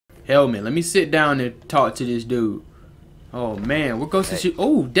HELLMEN. Let me sit down and talk to this dude. Oh man, what goes to shoot?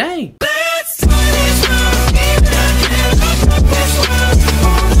 Oh dang!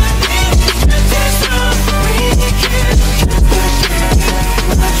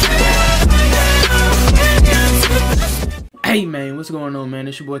 Hey man, what's going on, man?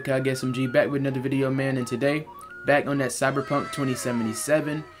 It's your boy KSMG back with another video, man. And today, back on that Cyberpunk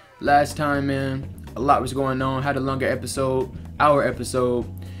 2077. Last time, man, a lot was going on. Had a longer episode, our episode.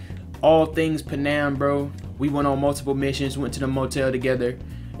 All things Panam, bro. We went on multiple missions, went to the motel together,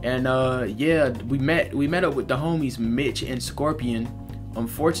 and yeah, we met up with the homies Mitch and Scorpion.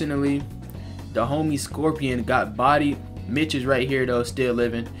 Unfortunately, the homie Scorpion got bodied. Mitch is right here though, still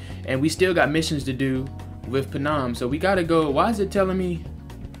living, and we still got missions to do with Panam. So we gotta go. Why is it telling me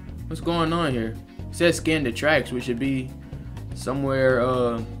what's going on here? It says scan the tracks, which should be somewhere.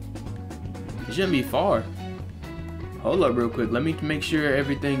 It shouldn't be far. Hold up real quick. Let me make sure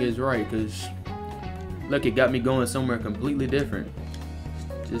everything is right, cause look, it got me going somewhere completely different.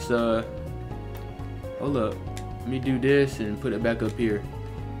 Just hold up. Let me do this and put it back up here.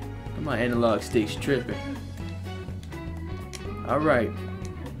 My analog stick's tripping. All right.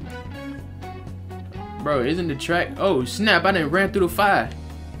 Bro, isn't the track? Oh snap! I done ran through the fire.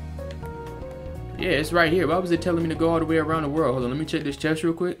 Yeah, it's right here. Why was it telling me to go all the way around the world? Hold on, let me check this chest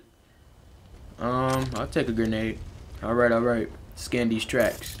real quick. I'll take a grenade. All right. Scan these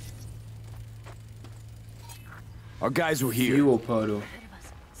tracks. Our guys were here. Fuel puddle.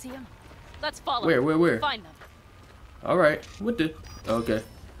 See him? Let's follow. Where? Find them. All right. What the? Okay.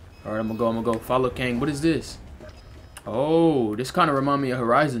 All right, I'm gonna go. Follow Kang. What is this? Oh, this kind of remind me of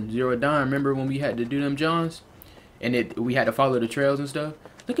Horizon Zero Dawn. Remember when we had to do them Johns, and we had to follow the trails and stuff?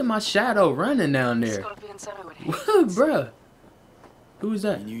 Look at my shadow running down there. Bruh. Who's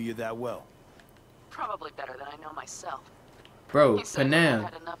that? I knew you that well. Probably better than I know myself. Bro, He said Panam.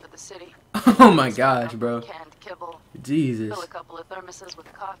 had enough of the city. Oh my gosh, bro. Canned kibble, Jesus. fill a couple of thermoses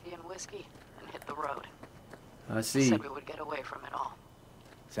with coffee and whiskey, and hit the road. I see. Said we would get away from it all.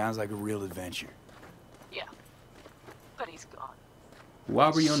 Sounds like a real adventure. Yeah. But he's gone. Why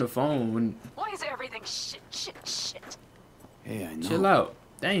were you on the phone when? Why is everything shit? Hey, I know. Chill out.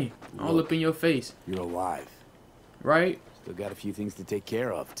 Dang, all Look. up in your face. You're alive. Right? Still got a few things to take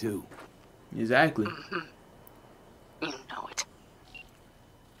care of, too. Exactly. You know it.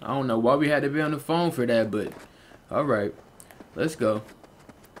 I don't know why we had to be on the phone for that, but alright. Let's go.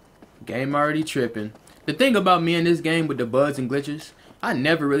 Game already tripping. The thing about me in this game with the bugs and glitches, I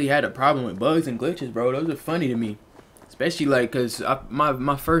never really had a problem with bugs and glitches, bro. Those are funny to me. Especially like, cause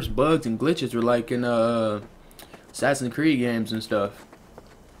my first bugs and glitches were like in Assassin's Creed games and stuff.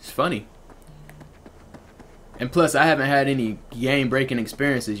 It's funny. And plus, I haven't had any game-breaking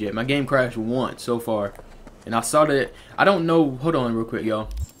experiences yet. My game crashed once so far. And I saw that, I don't know, hold on real quick, y'all.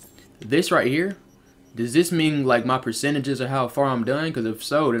 This right here, does this mean like my percentages of how far I'm done? Because if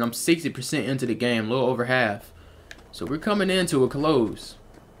so, then I'm 60% into the game, a little over half. So we're coming into a close.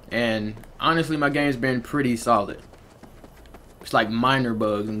 And honestly, my game's been pretty solid. It's like minor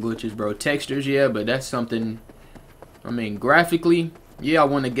bugs and glitches, bro. Textures, yeah, but that's something, I mean, graphically, yeah, I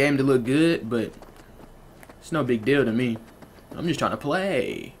want the game to look good, but it's no big deal to me. I'm just trying to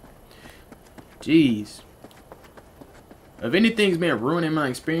play. Jeez. If anything's been ruining my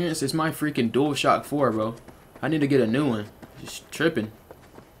experience, it's my freaking DualShock 4, bro. I need to get a new one. Just tripping.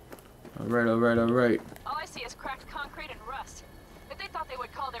 Alright. All I see is cracked concrete and rust. If they thought they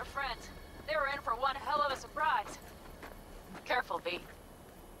would call their friends, they were in for one hell of a surprise. Careful, V.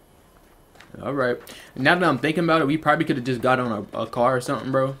 Alright. Now that I'm thinking about it, we probably could have just got on a car or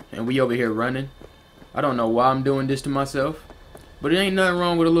something, bro. And we over here running. I don't know why I'm doing this to myself. But it ain't nothing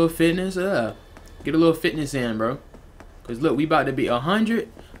wrong with a little fitness. Get a little fitness in, bro. Because look, we about to be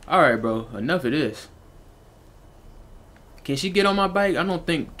 100. Alright, bro. Enough of this. Can she get on my bike? I don't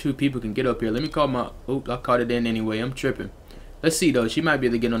think two people can get up here. Let me call my... Oops, I caught it in anyway. I'm tripping. Let's see, though. She might be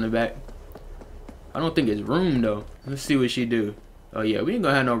able to get on the back. I don't think it's room, though. Let's see what she do. Oh, yeah. We ain't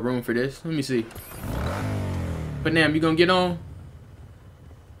gonna have no room for this. Let me see. Panam, you gonna get on?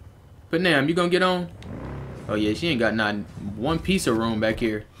 Panam, you gonna get on? Oh, yeah. She ain't got not one piece of room back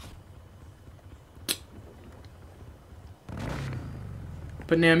here.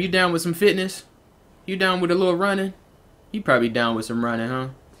 Panam, you down with some fitness? You down with a little running? You probably down with some running, huh?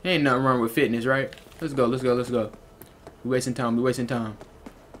 Ain't nothing wrong with fitness, right? Let's go. We wasting time.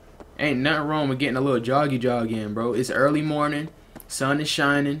 Ain't nothing wrong with getting a little jog in, bro. It's early morning, sun is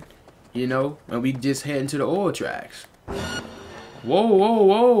shining, you know, and we just heading to the oil tracks.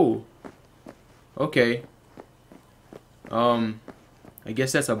 Whoa. Okay. I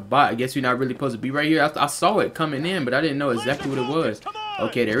guess that's a bot. I guess you're not really supposed to be right here. I saw it coming in, but I didn't know exactly what it was.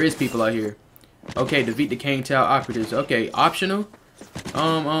 Okay, there is people out here. Okay, defeat the Cane Tail operatives. Okay, optional.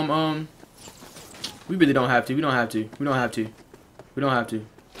 We really don't have to. We don't have to. We don't have to. We don't have to.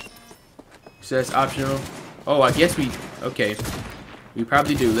 So that's optional. Oh, I guess we. Okay, we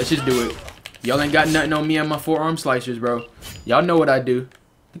probably do. Let's just do it. Y'all ain't got nothing on me and my forearm slicers, bro. Y'all know what I do.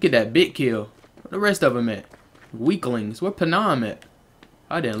 Look at that big kill. Where the rest of them at? Weaklings. Where Panam at?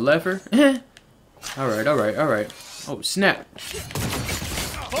 I didn't left her. Alright, alright, alright. Oh, snap.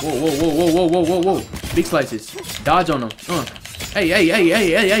 Whoa, whoa, whoa, whoa, whoa, whoa, whoa, whoa. Big slices. Dodge on them. Hey, hey, hey,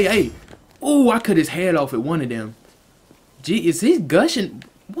 hey, hey, hey, hey. Ooh, I cut his head off with one of them. Gee, is he gushing?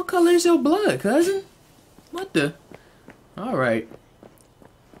 What color is your blood, cousin? What the? Alright.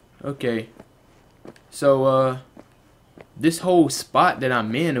 Okay. So, this whole spot that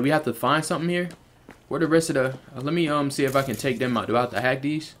I'm in, do we have to find something here? Where the rest of the... let me see if I can take them out. Do I have to hack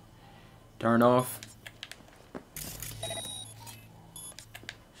these? Turn off.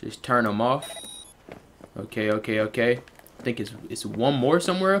 Just turn them off. Okay, okay, okay. I think it's one more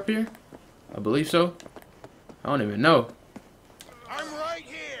somewhere up here. I believe so. I don't even know. I'm right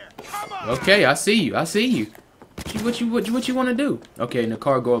here. Come on. Okay, I see you. I see you. What you want to do? Okay, and the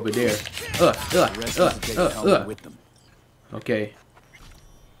car go over there. Okay.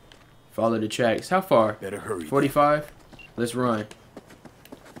 Follow the tracks. How far? Better hurry. 45. Let's run.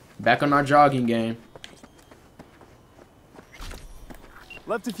 Back on our jogging game.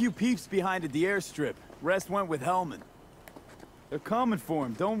 Left a few peeps behind at the airstrip. Rest went with HELLMEN. They're coming for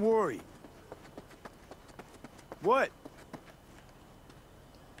him. Don't worry. What?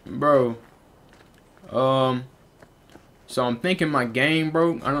 Bro. So I'm thinking my game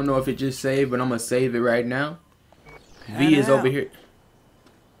broke. I don't know if it just saved, but I'm gonna save it right now. V is over here.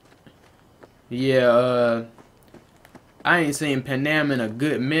 Yeah, I ain't seen Panam in a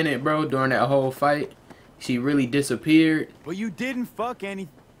good minute, bro, during that whole fight. She really disappeared. Well, you didn't fuck any.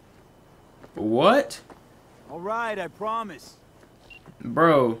 What? Alright, I promise.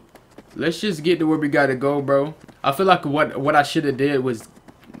 Bro, let's just get to where we gotta go, bro. I feel like what I should have did was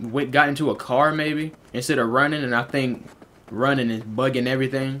got into a car maybe instead of running, and I think running is bugging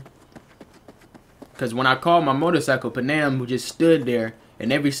everything. Cause when I called my motorcycle, Panam just stood there,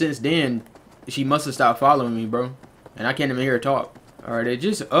 and ever since then she must have stopped following me, bro. And I can't even hear her talk. Alright, it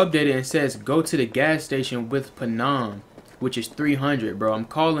just updated and says go to the gas station with Panam, which is 300, bro. I'm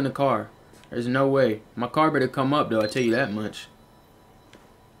calling the car. There's no way. My car better come up though, I tell you that much.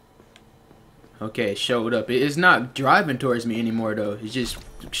 Okay, it showed up. It's not driving towards me anymore though. It just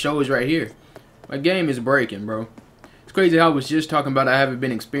shows right here. My game is breaking, bro. It's crazy how I was just talking about I haven't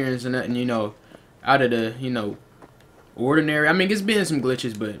been experiencing nothing, you know, out of the, you know, ordinary. I mean, it's been some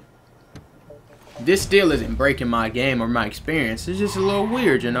glitches, but this still isn't breaking my game or my experience. It's just a little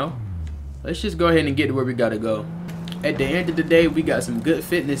weird, you know. Let's just go ahead and get to where we gotta go. At the end of the day, we got some good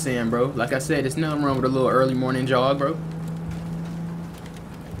fitness in, bro. Like I said, there's nothing wrong with a little early morning jog, bro.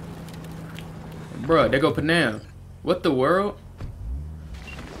 Bro, there go Panam. What the world?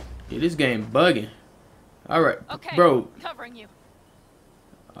 Yeah, this game bugging. Alright, okay, bro. Covering you.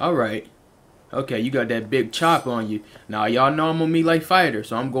 Alright. Okay, you got that big chop on you. Now, y'all know I'm a melee fighter,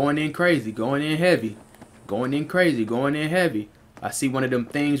 so I'm going in crazy, going in heavy. Going in crazy, going in heavy. I see one of them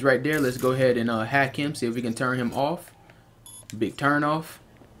things right there. Let's go ahead and hack him, see if we can turn him off. Big turn off.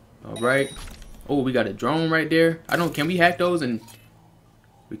 Alright. Oh, we got a drone right there. Can we hack those? And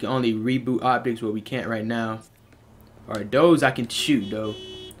we can only reboot objects, where we can't right now. Alright, those I can shoot, though.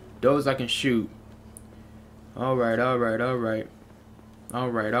 Those I can shoot. Alright, alright, alright.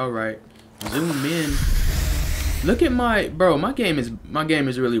 Alright, alright. Zoom in. Look at my game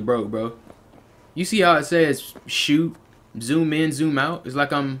is really broke, bro. You see how it says shoot, zoom in, zoom out? It's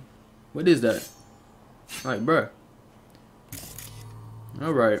like what is that? Like, bro.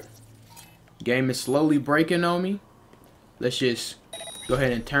 Alright. Game is slowly breaking on me. Let's just go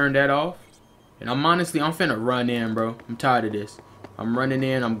ahead and turn that off. And I'm finna run in, bro. I'm tired of this. I'm running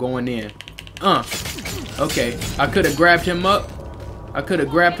in, I'm going in. Okay. I could have grabbed him up.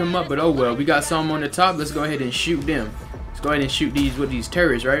 But oh well. We got some on the top. Let's go ahead and shoot them. Let's go ahead and shoot these with these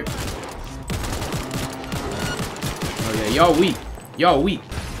turrets, right? Oh yeah, y'all weak. Y'all weak.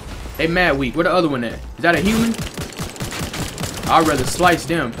 They mad weak. Where the other one at? Is that a human? I'd rather slice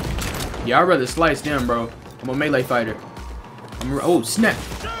them. Yeah, I'd rather slice them, bro. I'm a melee fighter. Oh, snap.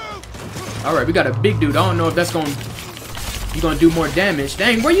 Alright, we got a big dude. I don't know if that's gonna do more damage.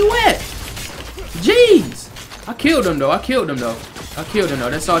 Dang, where you at? Jeez. I killed him, though.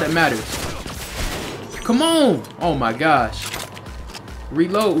 That's all that matters. Come on. Oh, my gosh.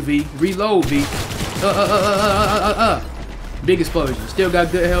 Reload, V. Reload, V. Big explosion. Still got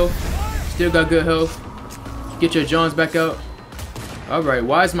good health. Get your Johns back out. Alright,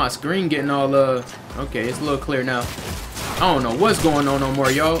 why is my screen getting all, okay, it's a little clear now. I don't know what's going on no more,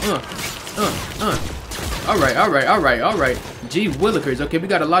 y'all. Alright. Gee willikers. Okay, we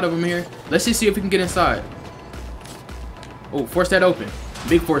got a lot of them here. Let's just see if we can get inside. Oh, force that open.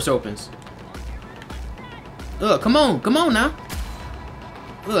 Big force opens. Come on now.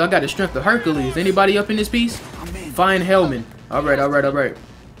 I got the strength of Hercules. Anybody up in this piece? Fine HELLMEN. Alright.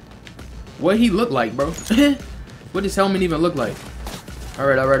 What he look like, bro? What does HELLMEN even look like?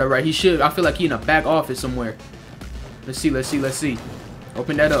 Alright. He should. I feel like he in a back office somewhere. Let's see.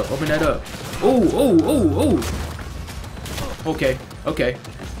 Open that up. Oh. Okay.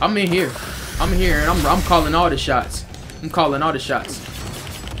 I'm in here, and I'm calling all the shots.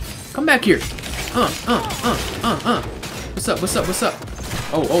 Come back here. What's up?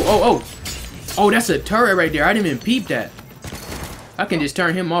 Oh, that's a turret right there. I didn't even peep that. I can just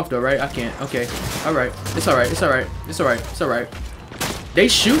turn him off though, right? I can't. Okay. Alright. It's alright. They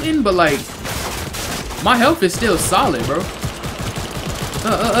shooting, but like my health is still solid, bro.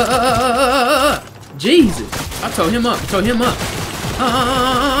 Jesus. I told him up.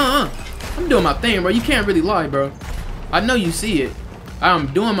 I'm doing my thing, bro. You can't really lie, bro. I know you see it. I'm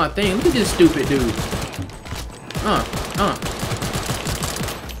doing my thing. Look at this stupid dude.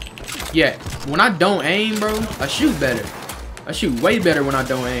 Yeah, when I don't aim, bro, I shoot better. I shoot way better when I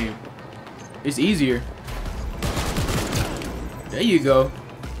don't aim. It's easier. There you go.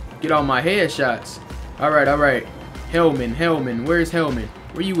 Get all my headshots. Alright. HELLMEN. Where's HELLMEN?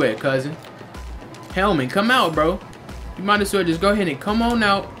 Where you at, cousin? HELLMEN, come out, bro. You might as well just go ahead and come on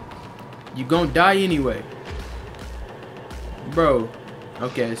out. You gonna die anyway. Bro.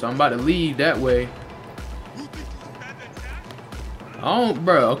 Okay, so I'm about to leave that way. Oh,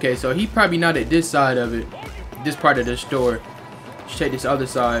 bro. Okay, so he probably not at this side of it. This part of the store. Let's check this other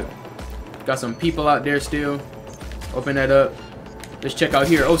side. Got some people out there still. Open that up. Let's check out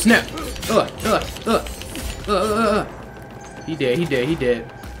here. Oh, snap. He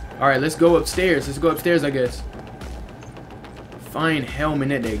dead. Alright, let's go upstairs. I guess. Find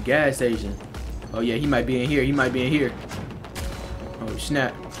HELLMEN at that gas station. Oh, yeah, he might be in here. Oh,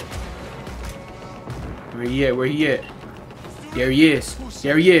 snap. Where he at? There he is.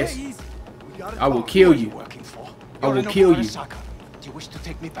 I will kill you. Do you wish to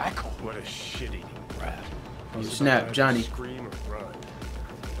take me back? What a shit-eating brat. Oh, snap, Johnny. Scream or run.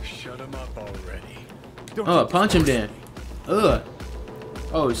 Shut him up already. Punch him then.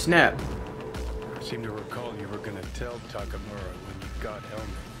 Oh, snap. I seem to recall you were gonna tell Takamura when you got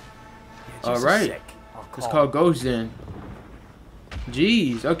HELLMEN. Alright. It's called Ghost then.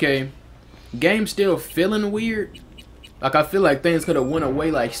 Jeez, okay. Game still feeling weird. Like I feel like things could have went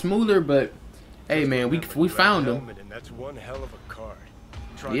away like smoother, but hey man, we found him. And that's one hell of a card.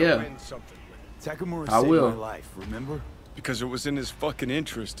 Try Yeah. to win something with it. Takamura I saved will. my life, remember? Because it was in his fucking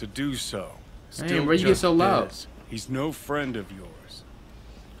interest to do so. Man, where you get so loud? He's no friend of yours.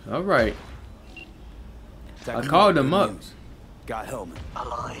 Alright. I Takamura, called him good up. news. Got HELLMEN.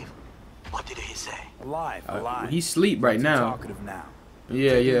 Alive. What did he say? Alive. He's asleep right Too now. talkative now.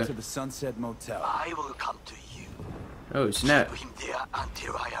 Yeah. Take him to the Sunset Motel. I will come to you. Oh, snap. Keep him there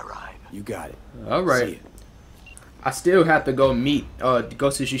until I arrive. You got it. Alright. See ya. I still have to go meet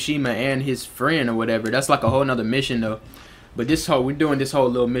Ghost of Tsushima and his friend or whatever. That's like a whole nother mission though. But we're doing this whole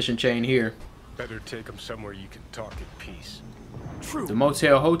little mission chain here. Better take him somewhere you can talk in peace. True. The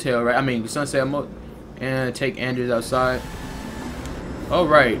hotel, right? I mean, Sunset and take Anders outside.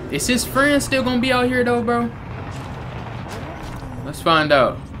 Alright. Is his friend still gonna be out here though, bro? Let's find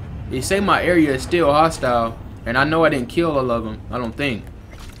out. They say my area is still hostile. And I know I didn't kill all of them. I don't think.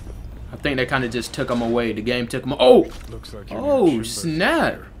 I think they kind of just took them away. The game took them. Oh! Looks like you're Oh,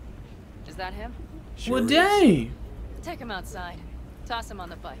 snap. Is that him? Well, dang. Take him outside. Toss him on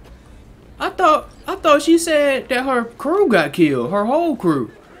the bike. I thought she said that her crew got killed. Her whole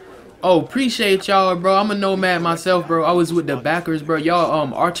crew. Oh, appreciate y'all, bro. I'm a nomad myself, bro. I was with the backers, bro.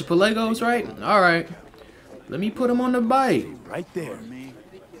 Y'all, archipelagos, right? All right. Let me put him on the bike. Right there.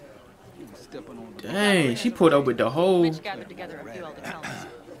 Dang, she put up with the whole. Mitch gathered together a few old helmets.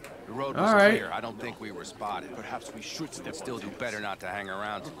 The road All was right. clear. I don't think we were spotted. Perhaps we should still do better not to hang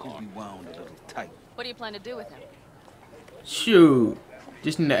around too long. What do you plan to do with him? Shoot.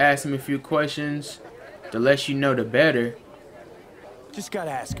 Just need to ask him a few questions. The less you know, the better. Just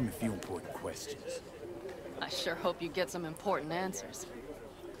gotta ask him a few important questions. I sure hope you get some important answers.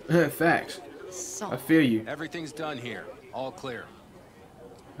 Facts. So, I feel you. Everything's done here. All clear.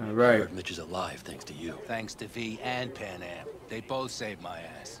 All right. Mitch is alive thanks to you. Thanks to V and Pan Am. They both saved my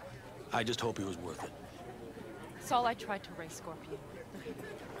ass. I just hope he was worth it. that's all I tried to raise Scorpion.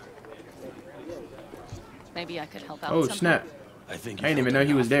 Maybe I could help out Oh, somehow. snap. I think I didn't even know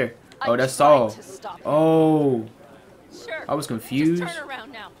he was there. I Oh, that's tried Saul. to stop him. Oh, Sure. I was confused. Just turn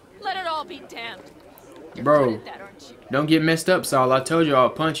around now. Let it all be damned. You're Bro, good at that, aren't you? don't get messed up, Saul. I told you I'll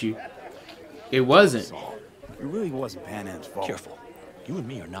punch you. It wasn't. Saul, it really wasn't Pan Am's fault. Careful. You and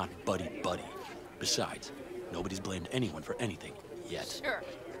me are not buddy-buddy. Besides, nobody's blamed anyone for anything yet. Sure.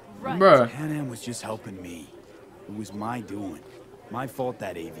 Right. Bruh. Pan Am was just helping me. It was my doing. My fault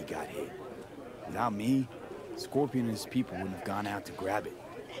that AV got hit. Without me, Scorpion and his people wouldn't have gone out to grab it.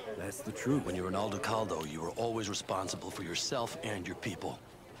 That's the truth. When you're an Aldecaldo, you were always responsible for yourself and your people.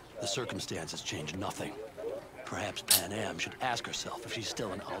 The circumstances change nothing. Perhaps Pan Am should ask herself if she's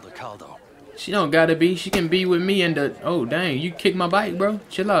still an Aldecaldo. She don't gotta be. She can be with me in the... Oh, dang. You kicked my bike, bro.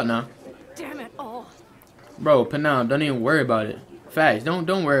 Chill out now. Damn it all. Bro, Panam, don't even worry about it. Facts. Don't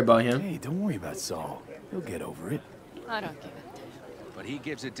worry about him. Hey, don't worry about Saul. He'll get over it. I don't give a damn. But he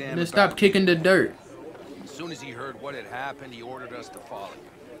gives a damn Just about stop kicking the dirt. As soon as he heard what had happened, he ordered us to follow.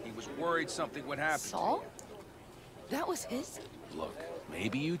 He was worried something would happen. Saul? That was his? Look,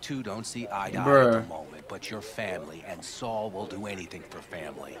 maybe you two don't see eye to eye Bruh. at the moment, but you're family, and Saul will do anything for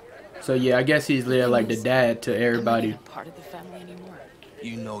family. So, yeah, I guess he's there like the dad to everybody. I'm not even part of the family anymore.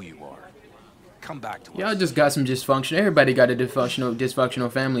 You know you are. Come back to Y'all us. just got some dysfunction. Everybody got a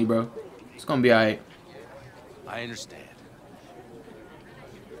dysfunctional family, bro. It's gonna be alright. I understand.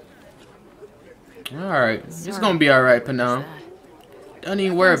 Alright. It's gonna be alright, Panam. Don't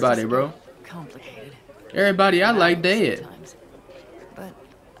even worry about it, bro. Complicated. Everybody I like dead. Sometimes. But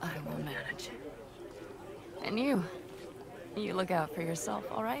I will manage. And you look out for yourself,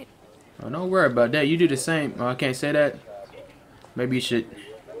 all right? Oh, don't worry about that. You do the same. Oh, I can't say that. Maybe you should.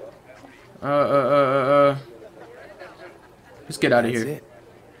 Let's get out of That's here. it.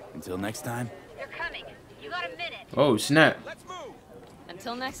 Until next time. They're coming. You got a minute. Oh, snap. Let's move!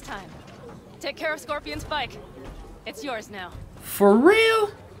 Until next time. Take care of Scorpion's bike. It's yours now. For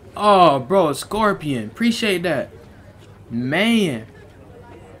real? Oh, bro, Scorpion. Appreciate that. Man.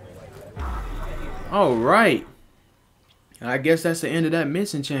 Alright. I guess that's the end of that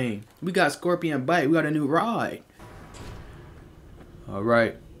missing chain. We got Scorpion bike. We got a new ride.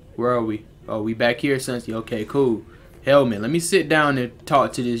 Alright. Where are we? Oh, we back here, Sunny. Okay, cool. HELLMEN. Let me sit down and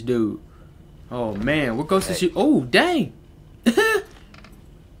talk to this dude. Oh, man. What goes to shoot? Oh, dang.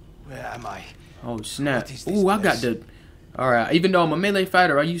 Where am I? Oh, snap. What is this Ooh, I got place? the... Alright. Even though I'm a melee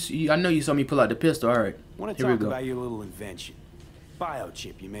fighter, I know you saw me pull out the pistol. Alright. Want to Here we talk go. about your little invention.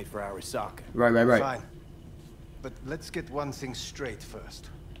 Biochip you made for Arasaka. Right. Fine. But let's get one thing straight first.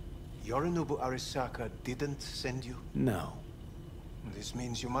 Yorinobu Arasaka didn't send you? No. This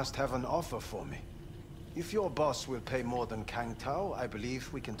means you must have an offer for me. If your boss will pay more than Kang Tao, I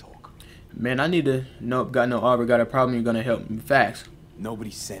believe we can talk. Man, I need to... Nope, got no offer, got a problem, you're gonna help me. Facts.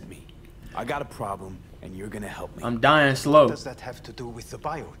 Nobody sent me. I got a problem, and you're gonna help me. I'm dying What slow. does that have to do with the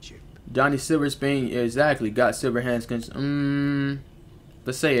biochip? Johnny Silverspin, exactly, got Silverhand's...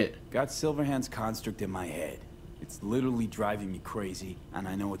 Let's say it. Got Silverhand's construct in my head. It's literally driving me crazy, and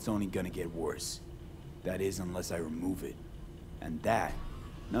I know it's only gonna get worse. That is, unless I remove it. And that,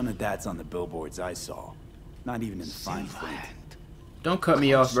 none of that's on the billboards I saw. Not even in the fine print. Don't cut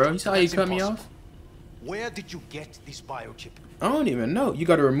me off, bro. You saw how you That's cut me impossible. off? Where did you get this biochip? I don't even know. You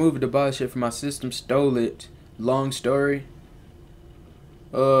gotta remove the body shit from my system, stole it. Long story.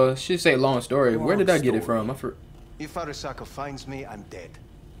 Should say long story. Where did I get it from? If Arasaka finds me, I'm dead.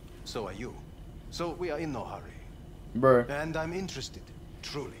 So are you. So we are in no hurry. Bruh. And I'm interested,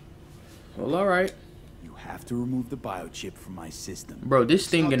 truly. Well, alright. You have to remove the biochip from my system. Bro, this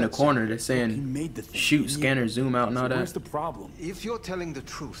thing not in the that corner that's You saying made the thing, shoot, didn't you? scanner, zoom out and all So where's that. the problem? If you're telling the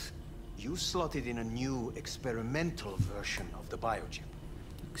truth, you slotted in a new experimental version of the biochip.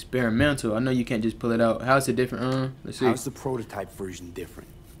 Experimental. I know you can't just pull it out. How's it different? Let's see. How's the prototype version different?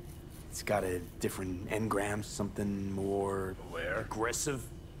 It's got a different engram, something more aggressive.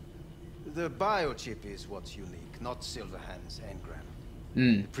 The biochip is what's unique, not Silverhand's engram.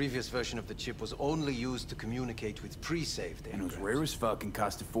 The previous version of the chip was only used to communicate with pre-saved And it was engrams. rare as fuck and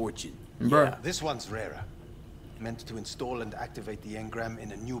cost a fortune. Bruh. This one's rarer. Meant to install and activate the engram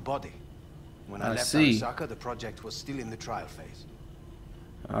in a new body. When I I left see. Arasaka, the project was still in the trial phase.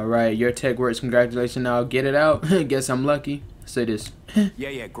 Alright, your tech works. Congratulations. Now get it out. Guess I'm lucky. Say this.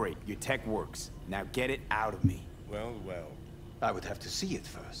 Yeah, great. Your tech works. Now get it out of me. Well. I would have to see it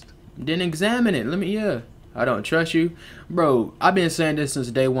first. Then examine it. Let me, I don't trust you. Bro, I've been saying this since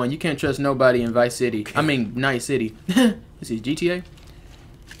day one. You can't trust nobody in Vice City. I mean, Night City. This is GTA.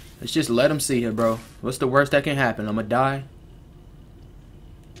 Let's just let them see her, bro. What's the worst that can happen? I'm gonna die.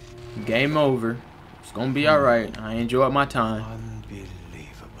 Game over. It's gonna be alright. I enjoyed my time. Unbelievable.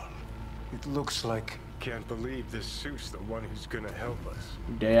 It looks like can't believe this suit's the one who's gonna help us.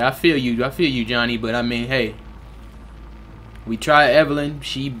 Yeah, I feel you, Johnny. But I mean, hey, we tried Evelyn.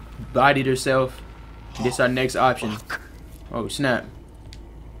 She bodied herself. This our next option. Oh snap!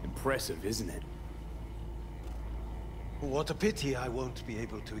 Impressive, isn't it? What a pity I won't be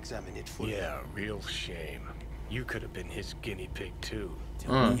able to examine it fully. Yeah, real shame. You could have been his guinea pig too.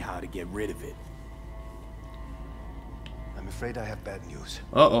 Tell me how to get rid of it. I'm afraid I have bad news.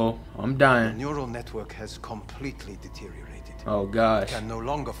 Uh-oh, I'm The dying. neural network has completely deteriorated. Oh gosh. It can no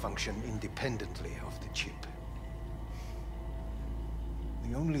longer function independently of the chip.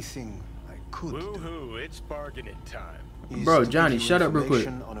 The only thing I could do Woohoo, it's bargaining time. is Bro, to Johnny, give you shut up real quick.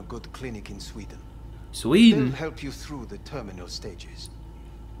 information on a good clinic in Sweden. They'll Sweden? help you through the terminal stages.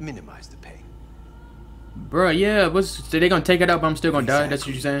 Minimize the pain. Bro, yeah, so they gonna take it out, but I'm still gonna die? That's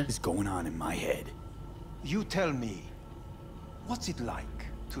what you're saying? What's going on in my head? You tell me, what's it like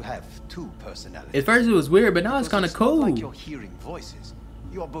to have two personalities? At first it was weird, but now it's kind of Not cool. like you're hearing voices.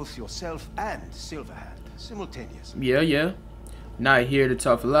 You are both yourself and Silverhand simultaneously. Yeah. Not here to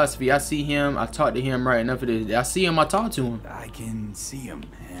talk philosophy. I see him, I talk to him, right? Enough of this. I see him, I talk to him. I can see him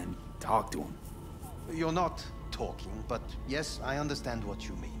and talk to him. You're not talking, but yes, I understand what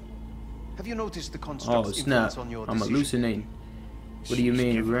you mean. Have you noticed the construct's Oh snap! influence on your I'm decision? hallucinating. What do you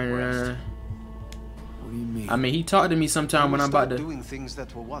mean? Give her rest. What do you mean? I mean, he talked to me sometime You when I'm start about to. doing things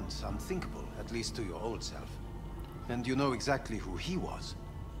that were once unthinkable, at least to your old self. And you know exactly who he was.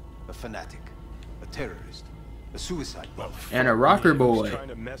 A fanatic, a terrorist, a suicide bomber. And a rocker Who's boy. trying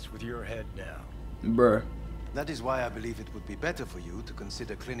to mess with your head now? Bruh. That is why I believe it would be better for you to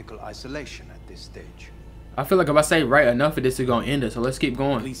consider clinical isolation at this stage. I feel like if I say right enough of this is gonna end it, so let's keep At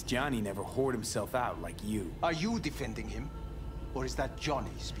going. least Johnny never whored himself out like you. Are you defending him? Or is that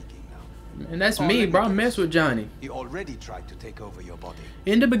Johnny speaking now? And that's me, bro. I mess with Johnny. He already tried to take over your body.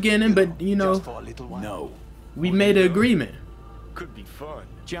 In the beginning, but you know, just for a little while. No. we made an agreement. Could be fun.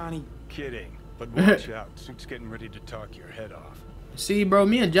 Johnny, Kidding. But watch out. Suit's getting ready to talk your head off. See, bro,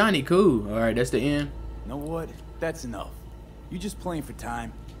 me and Johnny cool. Alright, that's the end. you know what? That's enough. You just playing for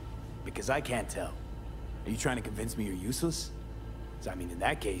time? Because I can't tell. Are you trying to convince me you're useless? 'Cause I mean, in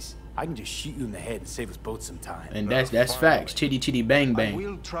that case, I can just shoot you in the head and save us both some time. And that's facts. Chitty chitty bang I bang.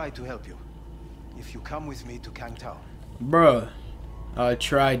 will try to help you. If you come with me to Kangtao. Bruh.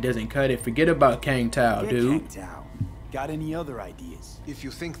 Try doesn't cut it. Forget about Kang Tao, dude. Town. Got any other ideas? If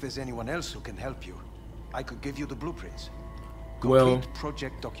you think there's anyone else who can help you, I could give you the blueprints. Well, Complete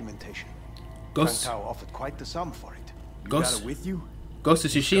project documentation. Ghost Kangtao offered quite the sum for it. You Ghost- got it with you? Ghost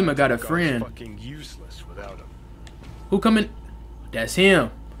of Tsushima got a friend. Fucking useless without him. Who coming? That's him.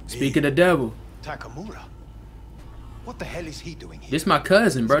 Speak of the devil. Takamura? What the hell is he doing here? This my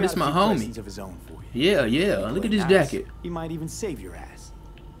cousin, bro. He's This got my a few homie. questions of his own for you. Yeah. Look at this Nice. jacket. He might even save your ass.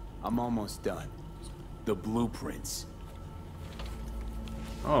 I'm almost done. The blueprints.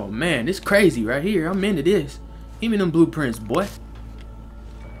 Oh man, this crazy right here. I'm into this. Give me them blueprints, boy.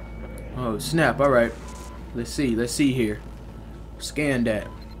 Oh snap! All right. Let's see here. Scan that.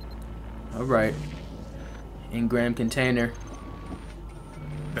 All right. Engram container.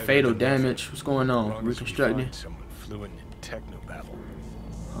 Fatal damage. What's going on? Reconstructing. Someone fluent in technobabble.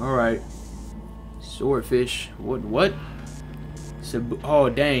 All right. Swordfish. What? Oh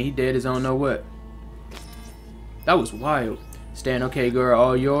dang, he dead as I don't know what. That was wild. Stan, okay, girl,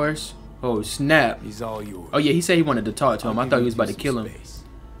 all yours. Oh snap. He's all yours. Oh yeah, he said he wanted to talk to him. I thought he was about to kill him. Space.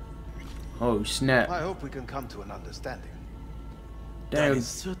 Oh snap. I hope we can come to an understanding. That Damn. is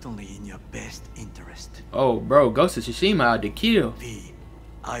certainly in your best interest. Oh bro, Ghost of Tsushima out to kill. V,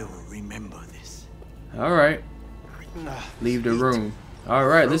 I will remember this. All right. Leave the room. All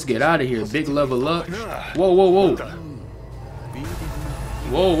right, let's get out of here. Big level up. Whoa. Whoa.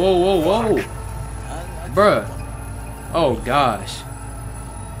 Bruh. Oh gosh.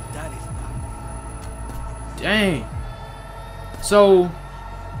 That is not. Dang. So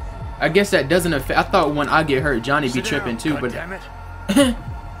I guess that doesn't affect. I thought when I get hurt, Johnny be tripping too, but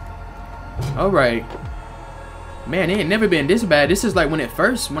all right. Man, it ain't never been this bad. This is like when I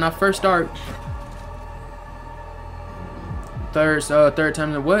first start. Third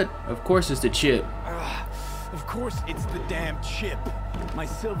time the what? Of course it's the chip. Of course it's the damn chip. My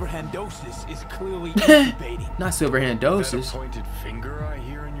silverhandosis is clearly incubating. Not silverhandosis. That pointed finger I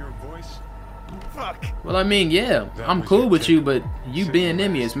hear in your voice? Fuck. Well, I mean, yeah, I'm cool with you, but you being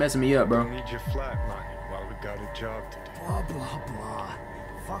in me is messing me up, bro. I need you flatlining while we got a job to do. Blah blah blah.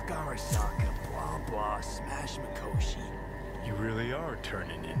 Fuck Arasaka. Blah blah. Smash Mikoshi. You really are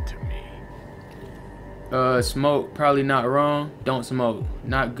turning into me. Smoke, probably not wrong. Don't smoke.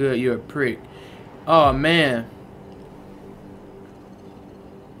 Not good, you're a prick. Oh, man.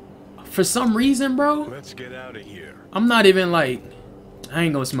 for some reason, bro, Let's get out of here. I'm not even like, I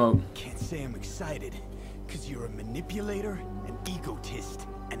ain't gonna smoke. Can't say I'm excited, because you're a manipulator, an egotist,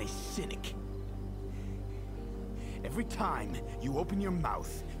 and a cynic. Every time you open your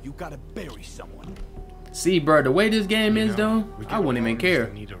mouth, you gotta bury someone. See, bro, the way this game is, though, We I wouldn't even care.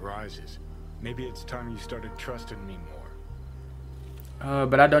 The need arises. Maybe it's time you started trusting me more.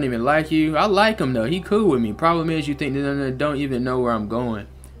 But I don't even like you. I like him, though. He cool with me. Problem is, you think that I don't even know where I'm going.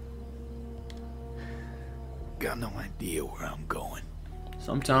 Got no idea where I'm going.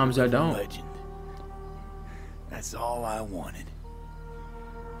 Sometimes I don't. Legend. That's all I wanted.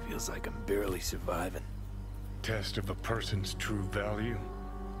 Feels like I'm barely surviving. Test of a person's true value?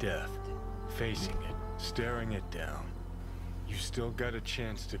 Death. Facing it. Staring it down. You still got a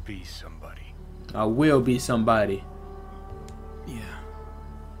chance to be somebody. I will be somebody. Yeah,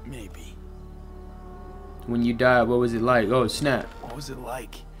 maybe. When you died, what was it like? Oh, snap. What was it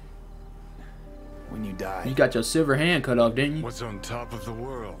like when you died? You got your silver hand cut off, didn't you? What's on top of the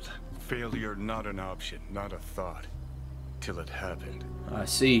world? Failure not an option, not a thought. Till it happened. I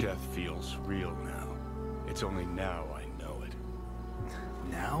see. Death feels real now. It's only now I know it.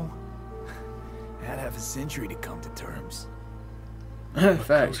 Now? I had half a century to come to terms.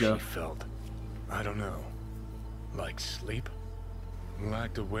 Facts, How though. she felt. I don't know. Like sleep?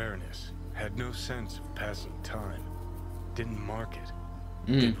 Lacked awareness. Had no sense of passing time. Didn't mark it.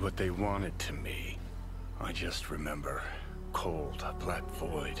 Did what they wanted to me. I just remember cold, black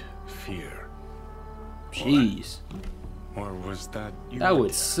void, fear. Jeez. Or was that you? That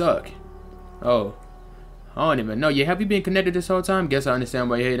would suck. Oh. I don't even know. Yeah, have you been connected this whole time? Guess I understand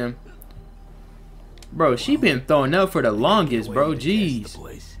why you hate him. Bro, she been throwing up for the longest, bro. Jeez.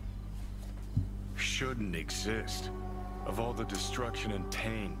 Shouldn't exist. Of all the destruction and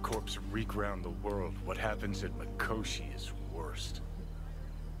pain corpse wreak round the world, what happens at Mikoshi is worst.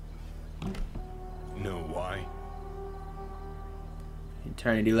 Know why?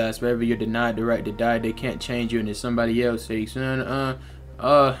 Eternity lasts forever. You're denied the right to die. They can't change you into somebody else. Say, son,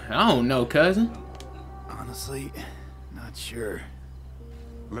 I don't know, cousin. Honestly, not sure.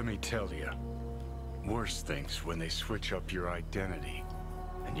 Let me tell you. Worse things when they switch up your identity,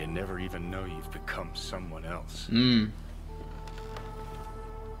 and you never even know you've become someone else.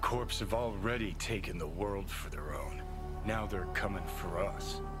 Corps have already taken the world for their own. Now they're coming for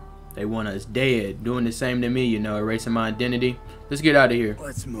us. They want us dead. Doing the same to me, you know, erasing my identity. Let's get out of here.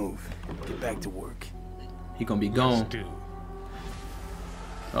 Let's move. Get back to work. He gonna be gone. Let's do.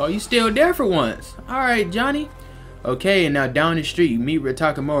 Oh, you still there for once. Alright, Johnny. Okay, and now down the street, meet with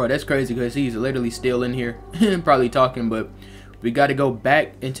Takamura. That's crazy because he's literally still in here. Probably talking, but we got to go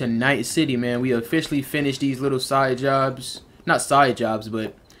back into Night City, man. We officially finished these little side jobs. Not side jobs,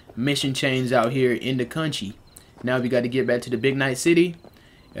 but mission chains out here in the country. Now we got to get back to the big Night City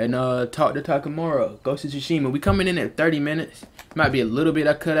and talk to Takamura. Ghost of Tsushima. We coming in at 30 minutes. Might be a little bit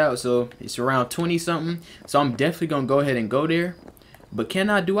I cut out, so it's around 20 something. So I'm definitely going to go ahead and go there. But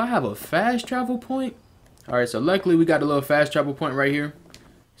do I have a fast travel point? Alright, so luckily we got a little fast travel point right here.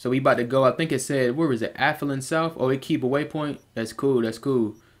 So we about to go, I think it said, where was it? Affluent South? Oh, it keep a waypoint? That's cool, that's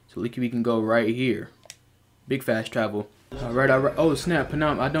cool. So look, we can go right here. Big fast travel. Alright, alright. Oh, snap,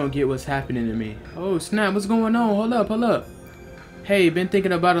 Panam, I don't get what's happening to me. Oh, snap, what's going on? Hold up, hold up. Hey, been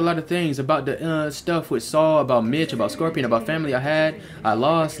thinking about a lot of things. About the stuff with Saul, about Mitch, about Scorpion, about family I had. I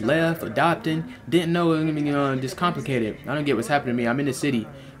lost, left, adopting. Didn't know it was going to be this complicated. I don't get what's happening to me. I'm in the city.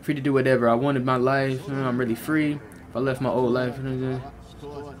 Free to do whatever. I wanted my life. I'm really free. If I left my old life.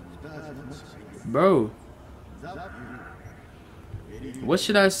 Bro. What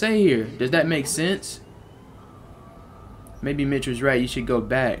should I say here? Does that make sense? Maybe Mitch was right. You should go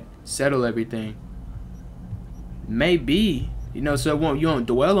back. Settle everything. Maybe. You know, so you won't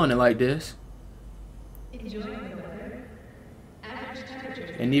dwell on it like this.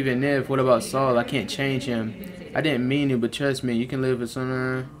 And even if, what about Saul? I can't change him. I didn't mean it, but trust me, you can live with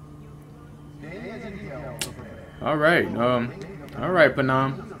some. Alright, alright,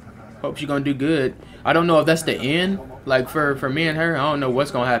 Panam. Hope she's gonna do good. I don't know if that's the end, like for me and her. I don't know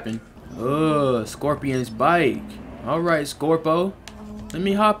what's gonna happen. Oh, Scorpion's bike. Alright, Scorpo. Let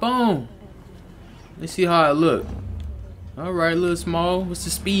me hop on. Let's see how I look. Alright, a little small. What's the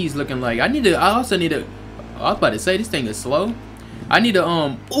speeds looking like? I also need to. I was about to say this thing is slow. I need to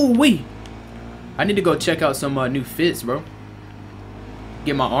I need to go check out some new fits, bro.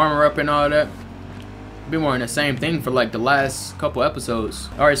 Get my armor up and all that. Been wearing the same thing for like the last couple episodes.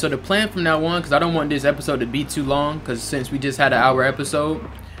 Alright, so the plan from now on, because I don't want this episode to be too long, because since we just had an hour episode.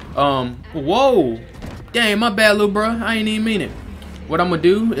 Whoa! Dang, my bad, little bro. I ain't even mean it. What I'm gonna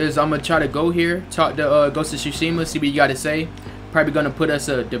do is I'm gonna try to go here, talk to Ghost of Tsushima, see what you gotta say. Probably gonna put us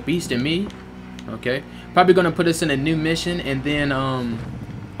the beast and me. Okay. Probably gonna put us in a new mission, and then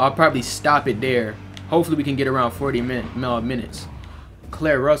I'll probably stop it there. Hopefully we can get around 40 minutes.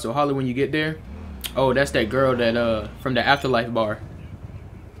 Claire Russell, holler when you get there. Oh, that's that girl that from the Afterlife bar.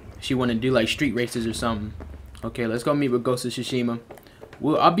 She wanna do like street races or something. Okay, let's go meet with Ghost of Tsushima.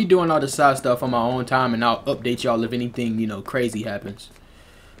 Well, I'll be doing all the side stuff on my own time, and I'll update y'all if anything, you know, crazy happens.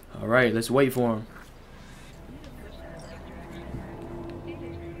 All right, let's wait for him.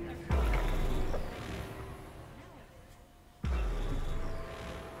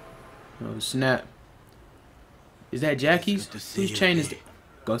 Oh snap! Is that Jackie's? Whose chain is?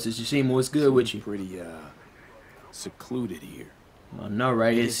 Ghost of Tsushima, what's good with you? Pretty secluded here. I know,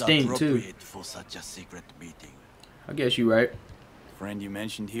 right? It stink too. For such a secret meeting. I guess you're right. Friend you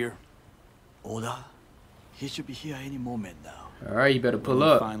mentioned here? Oda? He should be here any moment now. All right, you better pull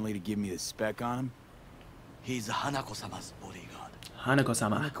up. Finally to give me the spec on him? He's Hanako-sama's bodyguard.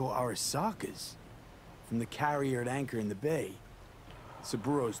 Hanako-sama. Hanako Arasaka's. From the carrier at anchor in the bay.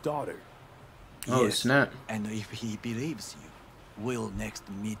 Saburo's daughter. Oh, Yes, snap. And if he believes you, we'll next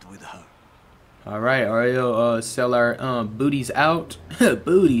meet with her. All right, Ariel, sell our booties out.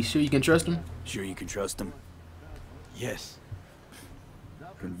 Booties, sure you can trust them? Sure you can trust him? Yes.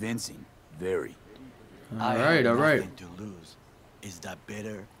 Convincing. Very. All right, all right. Nothing to lose. Is that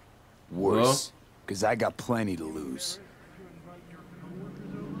better? Worse. Because I got plenty to lose.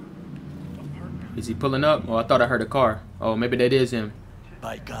 Is he pulling up? Oh, I thought I heard a car. Oh, maybe that is him.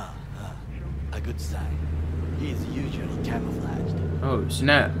 By God, a good sign. He is usually camouflaged. Oh,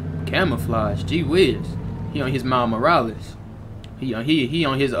 snap. Camouflage. Gee whiz. He on his Miles Morales. He on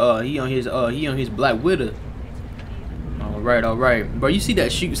his Black Widow. All right. Bro, you see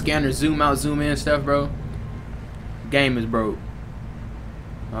that shoot scanner zoom out, zoom in stuff, bro? Game is broke.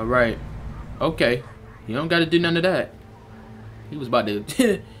 All right. Okay. You don't got to do none of that. He was about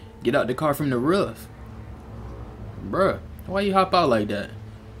to get out the car from the roof. Bruh, why you hop out like that?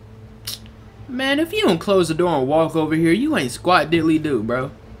 Man, if you don't close the door and walk over here, you ain't squat diddly do,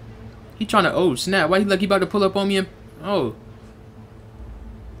 bro. He trying to, oh snap, why he like he about to pull up on me and, oh.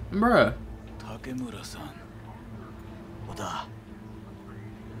 Bruh. Takemura-san. Oda.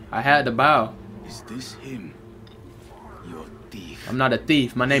 I had to bow. Is this him? You're a thief. I'm not a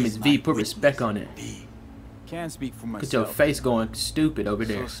thief. My name is V. Put respect on it. Can't speak for myself. Look at your face going stupid over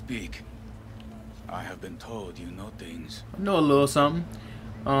there. So speak. I have been told you know things. I know a little something.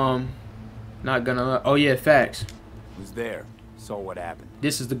 Not gonna. Oh yeah, facts. Was there. Saw what happened.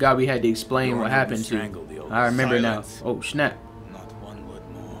 This is the guy we had to explain what happened to. I remember now. Oh snap. Not one word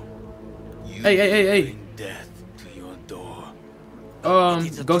more. You Hey. Death to your door.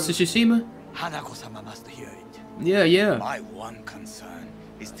 Ghost of Tsushima? Hanako-sama must hear it. Yeah. My one concern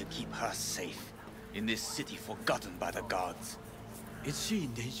is to keep her safe in this city forgotten by the gods. Is she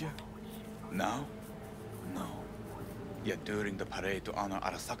in danger? Now? No. Yet during the parade to honor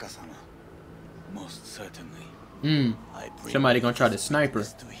Arasaka-sama, most certainly. Somebody gonna try to snipe her.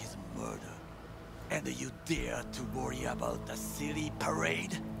 To his murder. And you dare to worry about the silly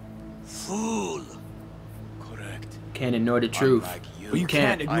parade? Fool! Correct. Can't ignore the truth. But you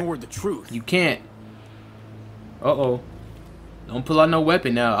can't ignore the truth. You can't. Uh-oh. Don't pull out no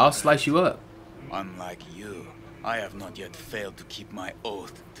weapon now. I'll slice you up. Unlike you, I have not yet failed to keep my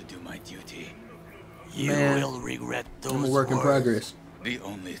oath to do my duty. You will regret those I'm a work in words. progress. The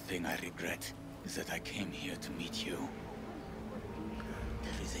only thing I regret is that I came here to meet you.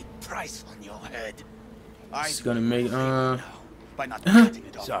 There is a price on your head. It's gonna make, by not cutting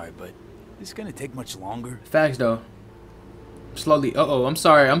it off. Sorry, but this is gonna take much longer. Facts though. Slowly. Uh-oh, I'm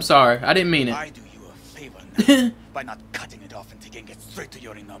sorry. I didn't mean it. I do you a favor now by not cutting it off and taking it straight to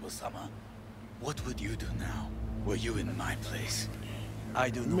Yorinobu-sama. What would you do now? Were you in my place? I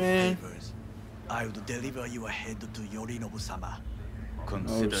do no favors. I would deliver you ahead to Yorinobu-sama.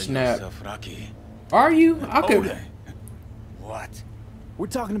 Consider snap. yourself lucky. Are you? I could. What? We're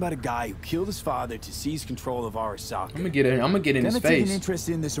talking about a guy who killed his father to seize control of Arasaka. I'm gonna get in his Gonna take an face. interest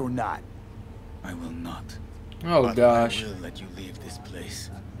in this or not? I will not. Oh But gosh. I will let you leave this place,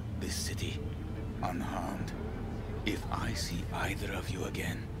 this city, unharmed. If I see either of you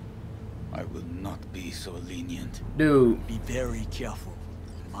again, I will not be so lenient. Dude, Be very careful,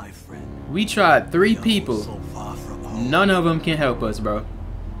 my friend. we tried 3 You're people. so far from home. None of them can help us, bro.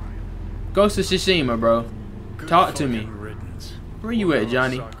 Ghost of Tsushima, bro. Talk to me. Where you at,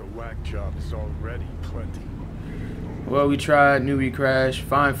 Johnny? Whack job is already plenty. Well, we tried, knew we crashed.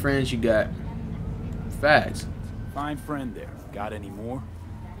 Find friends you got. Facts. Fine friend there. Got any more?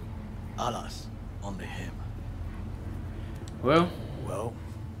 Alas, only him. Well, Well,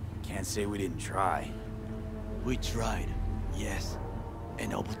 can't say we didn't try. We tried. Yes,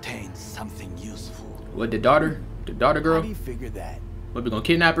 and obtain something useful. What, the daughter? The daughter girl? How do you figure that? What, we gonna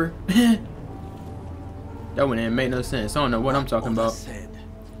kidnap her? That wouldn't make no sense. I don't know what I'm talking about. Said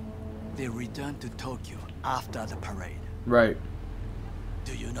they returned to Tokyo after the parade. Right.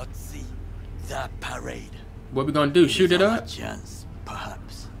 Do you not see that parade? What we gonna do? Shoot it up? A chance,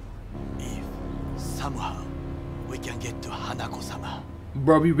 perhaps, if somehow we can get to Hanako-sama.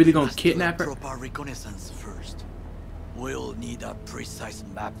 Bro, we really gonna kidnap her? Proper reconnaissance first. We'll need a precise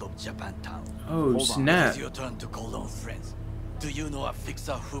map of Japan town. Oh snap! It's your turn to call on friends. Do you know a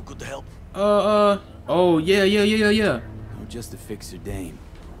fixer who could help? Oh yeah. No, just a fixer dame.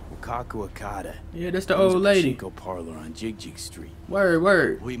 Wakaku Akata. Yeah, that's the old lady. Pachinko parlor on Jig Street.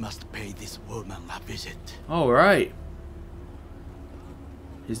 Word. We must pay this woman a visit. All right.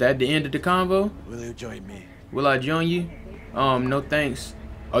 Is that the end of the convo? Will you join me? Will I join you? No thanks.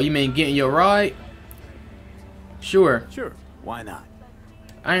 Oh, you mean getting your ride? Sure. Sure. Why not?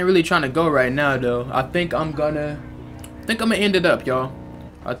 I ain't really trying to go right now though. I think I'm gonna end it up, y'all.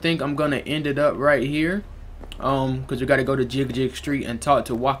 I think I'm gonna end it up right here. Cause we gotta go to Jig Street and talk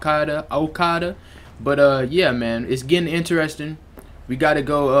to Okada. But yeah, man, it's getting interesting. We gotta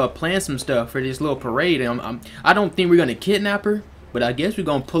go plan some stuff for this little parade. I don't think we're gonna kidnap her, but I guess we're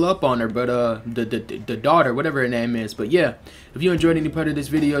gonna pull up on her. But the daughter, whatever her name is. But yeah, if you enjoyed any part of this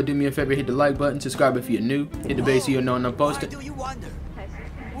video, do me a favor, hit the like button, subscribe if you're new, hit the bell so you know when I'm posting. Why do you wonder?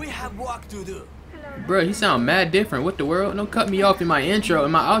 We have work to do. Bro, he sound mad different. What the world? Don't cut me off in my intro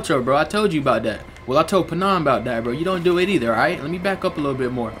and my outro, bro. I told you about that. Well, I told Panan about that, bro. You don't do it either, alright? Let me back up a little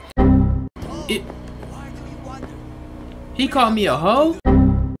bit more. He called me a hoe?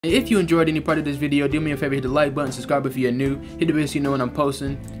 If you enjoyed any part of this video, do me a favor, hit the like button, subscribe if you're new, hit the bell so you know when I'm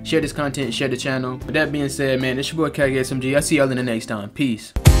posting, share this content, share the channel. With that being said, man, it's your boy KSMG. I'll see y'all in the next time.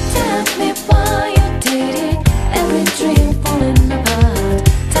 Peace. Tell me why you did it. Every dream falling apart.